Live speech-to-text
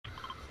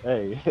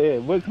Hey,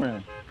 what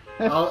friend?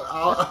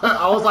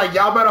 I was like,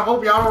 y'all better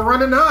hope y'all don't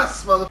run into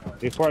us,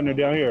 motherfucker. His partner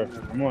down here.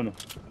 I'm on him.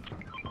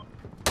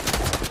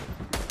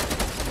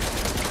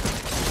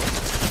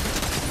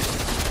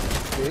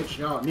 Bitch,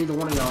 y'all, neither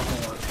one of y'all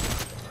going.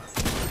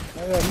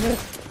 I got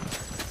missed.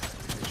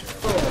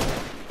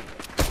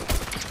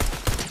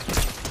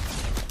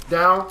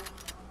 Down.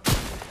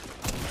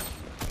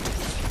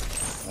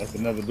 That's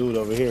another dude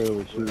over here who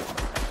was shooting.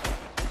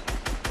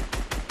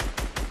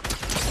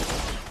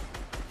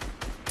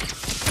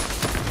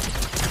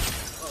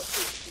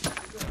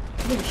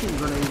 Nigga shooting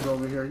grenades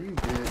over here, you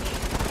bitch.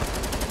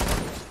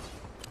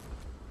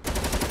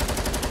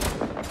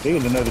 I think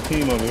it's another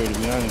team over here, to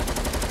be honest.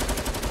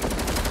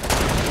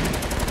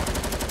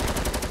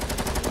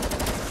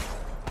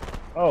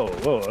 Oh,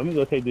 whoa, let me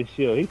go take this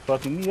shield. He's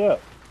fucking me up.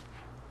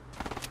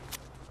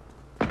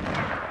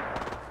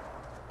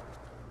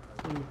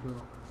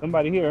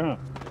 Somebody here, huh?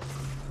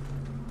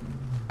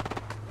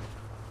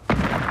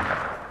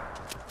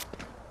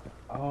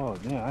 Oh,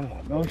 damn, I didn't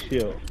have no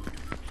shield.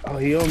 Oh,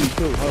 he owned me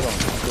too. Hold on.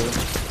 Okay.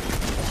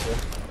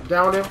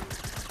 Down him.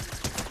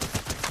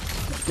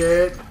 He's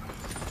dead.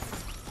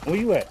 Where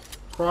you at?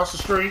 Cross the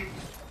street.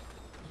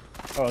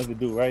 Oh, there's a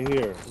dude right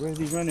here. Where's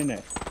he running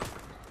at?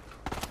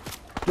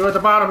 Dude at the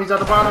bottom. He's at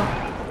the bottom.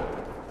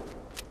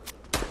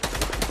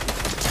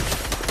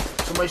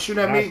 Somebody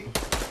shooting at me.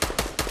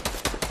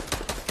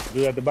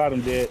 Dude at the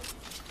bottom dead.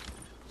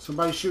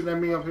 Somebody shooting at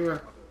me up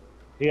here.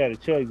 He had a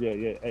chug there.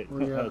 Yeah. Hey,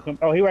 yeah.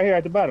 Oh, he right here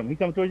at the bottom. He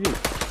coming towards you.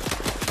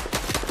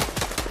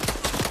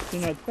 He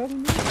not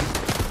telling me?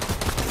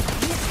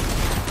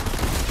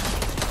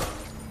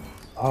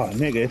 Oh,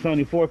 nigga, it's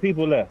only 4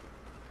 people left.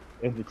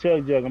 It's the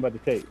chug jug I'm about to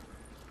take.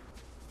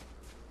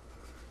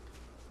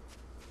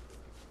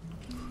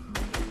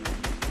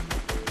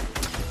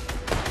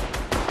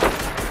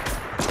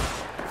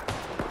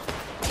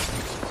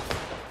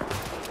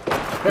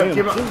 Hey,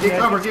 get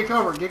cover, get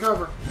cover, get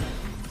cover.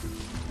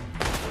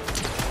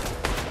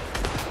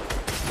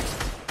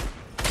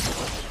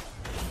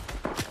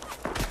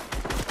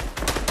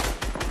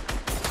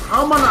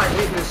 How am I not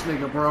hitting this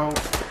nigga, bro?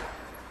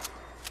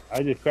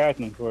 I just crashed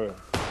him for it.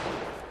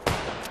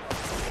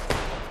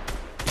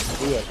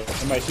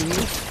 Somebody shooting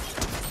you?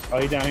 Oh,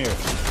 he down here.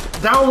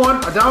 Down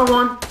one, down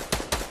one.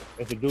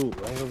 It's a dude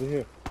right over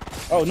here.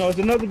 Oh, no, it's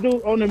another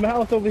dude on the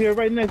house over here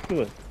right next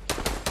to us.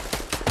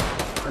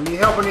 I need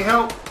help, I need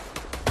help.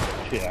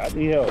 Shit, I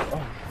need help.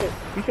 Oh, shit.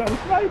 He's trying to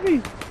snipe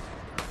me.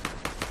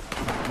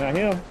 Not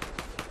him.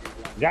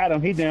 Got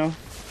him, he down.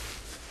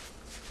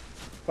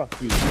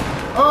 Fuck you.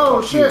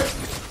 Oh, Fuck shit. You.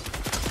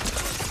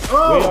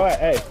 Oh. Where y'all at?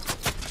 Hey.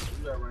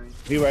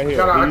 He right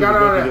here. I got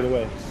out of get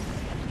away.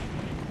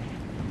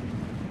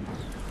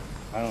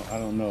 I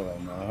don't know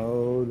right now.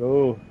 Oh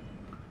no.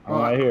 I'm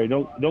right here.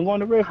 Don't go on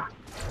the rift.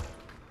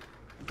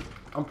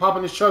 I'm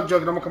popping this chug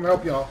jug and I'm gonna come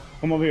help y'all.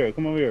 Come over here.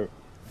 Come over here.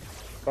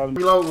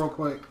 Reload real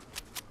quick.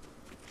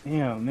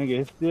 Damn, nigga,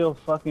 it's still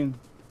fucking.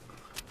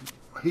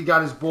 He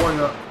got his boy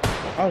up.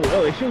 Oh,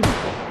 they shooting.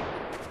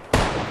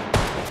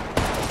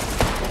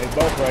 They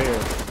both right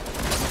here.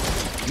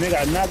 Nigga,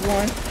 I knocked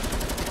one.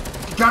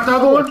 You got the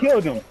other one?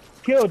 Killed him.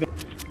 Killed him.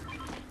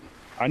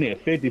 I need a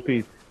 50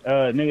 piece.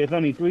 Nigga, it's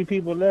only 3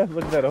 people left.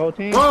 Look at that, the whole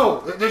team.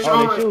 Whoa! They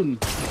shooting.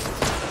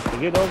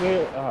 Get over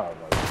here. Oh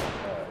my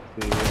God.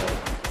 See,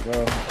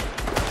 bro.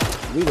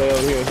 We lay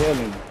over here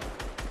healing.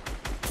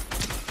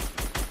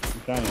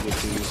 I'm trying to get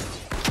to you.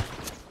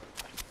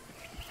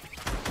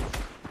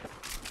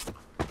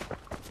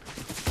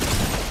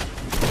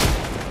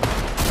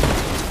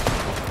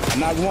 I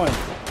knocked one.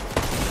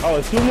 Oh,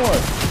 it's 2 more.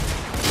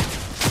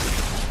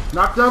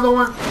 Knock the other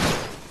one.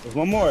 There's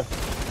 1 more.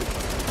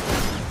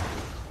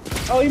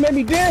 Oh, he made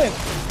me dance.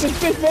 This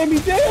bitch made me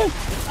dance.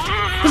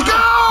 Let's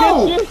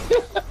go!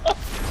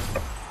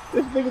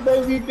 This nigga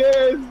made me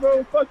dance,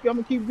 bro. Fuck you, I'm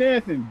gonna keep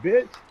dancing,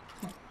 bitch.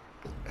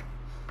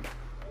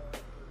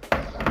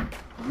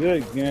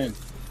 Good game.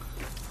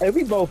 Hey,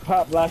 we both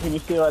pop blocking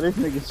and shit like this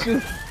nigga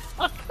shoot.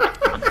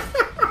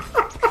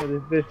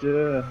 This bitch,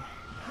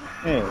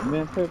 yeah,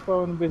 man, put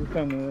phone the bitch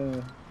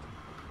coming.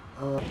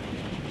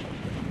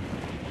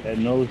 That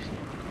no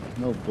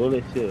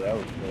bullet shit, that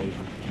was crazy.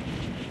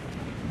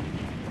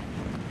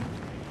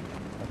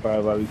 That's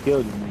probably why we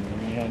killed him, man.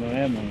 We ain't had no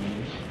ammo on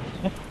this.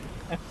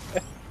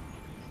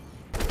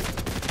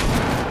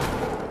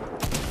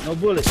 No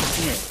bullets.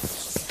 Come here.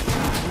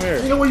 Come here.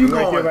 You know where you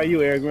right going? Here by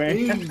you, Eric Grant.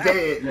 He's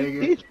dead,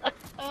 nigga.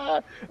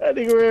 That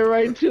nigga ran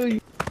right to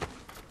you.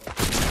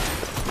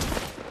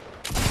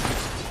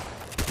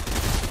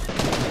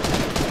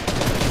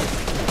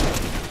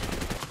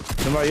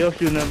 Somebody else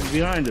shooting up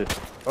behind us.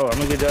 Oh, I'm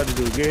gonna get the other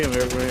dude. Get him,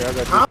 Eric Grant. I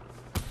got you.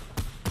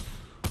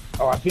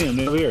 Oh, I see him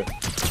over here.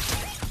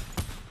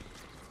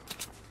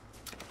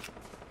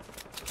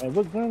 Hey,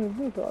 what gun is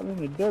this? All in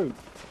the dirt.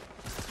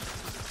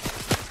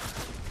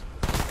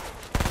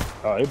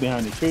 Oh, he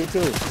behind the tree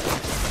too.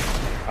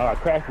 Oh, I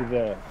crashed his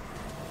ass.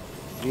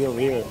 He over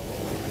here.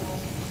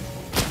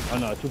 Oh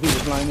no, 2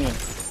 people flying in.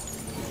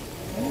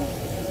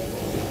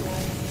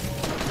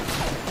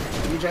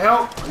 Need your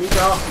help? I need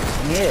your help.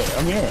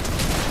 I'm here.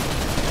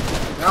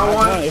 Down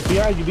one. It's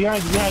behind you,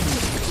 behind you, behind you.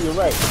 To your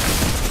right.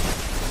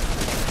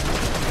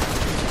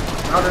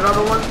 Out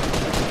another one.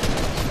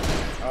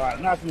 Alright,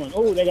 knock one.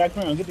 Oh, they got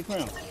crown. Get the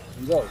crown.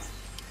 And go.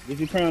 Get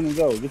your crown and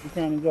go. Get your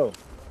crown and go.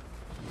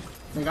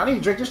 Nigga, I need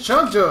to drink this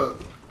chug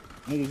jug.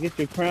 Nigga, get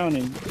your crown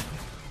and...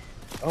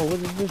 Oh, what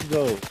is this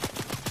gold?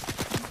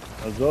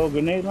 A gold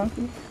grenade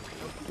launcher?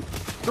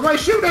 Somebody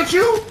shoot at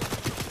you.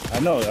 I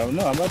know, I'm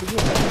about to get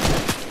it.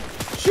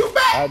 Shoot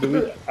back.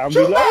 I'm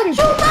shoot reloading.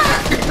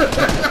 back. Shoot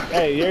back.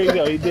 Hey, there you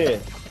go. He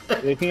did.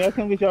 Yeah, can y'all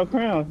come get your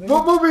crowns? Nigga?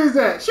 What movie is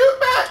that? Shoot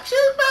back.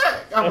 Shoot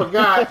back. I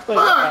forgot.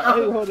 Fuck.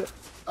 Hey, hold it.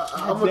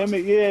 Damn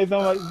it. Yeah, it's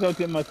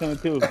on my tongue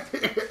too. God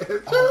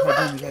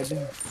damn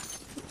it.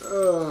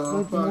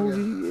 Oh, what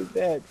movie is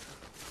that?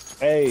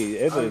 Hey,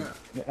 it's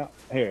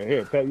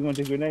here, Pat, you want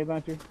this grenade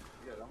launcher?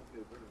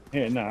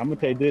 Here, nah, I'm gonna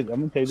take this.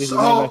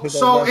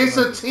 So it's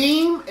a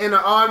team and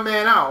an odd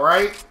man out,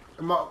 right?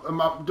 Am I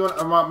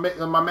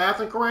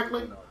mathing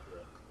correctly?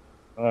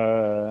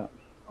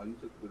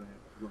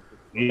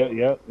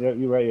 Yep,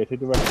 you're right. Yeah, take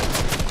the right.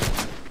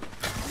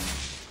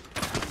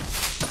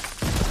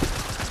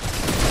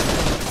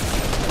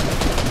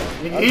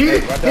 He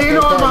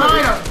know I'm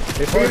behind him.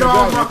 He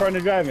front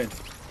of driving.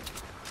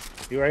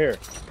 He right here.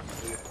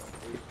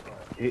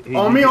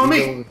 On me.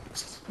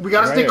 We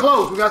gotta stay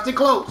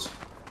close.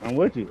 I'm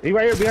with you. He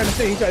right here behind the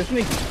thing. He trying to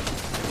sneak you.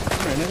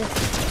 Come here, nigga.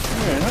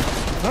 Come here,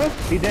 huh?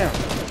 He down.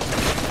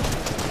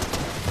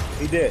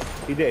 He dead.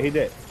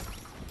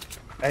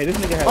 Hey, this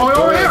nigga has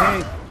over here.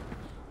 Hands.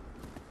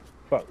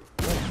 Fuck.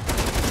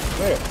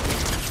 Where?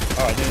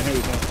 Oh, I didn't hear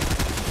you.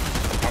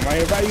 I'm right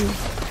here by you.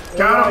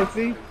 Got him.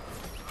 See?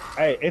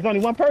 Hey, it's only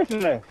one person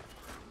left.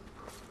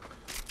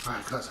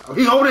 Alright,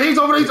 he's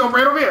over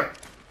right over here.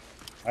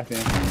 I see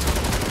him.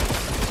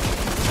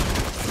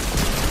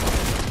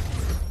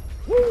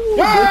 Whoa!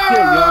 Good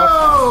shit,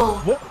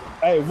 y'all.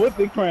 Hey, what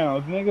the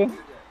crowns, nigga?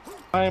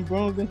 Iron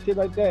brooms and shit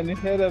like that, and this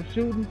head up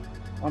shooting.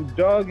 I'm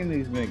dogging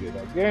these niggas.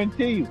 I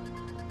guarantee you.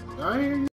 I hear you.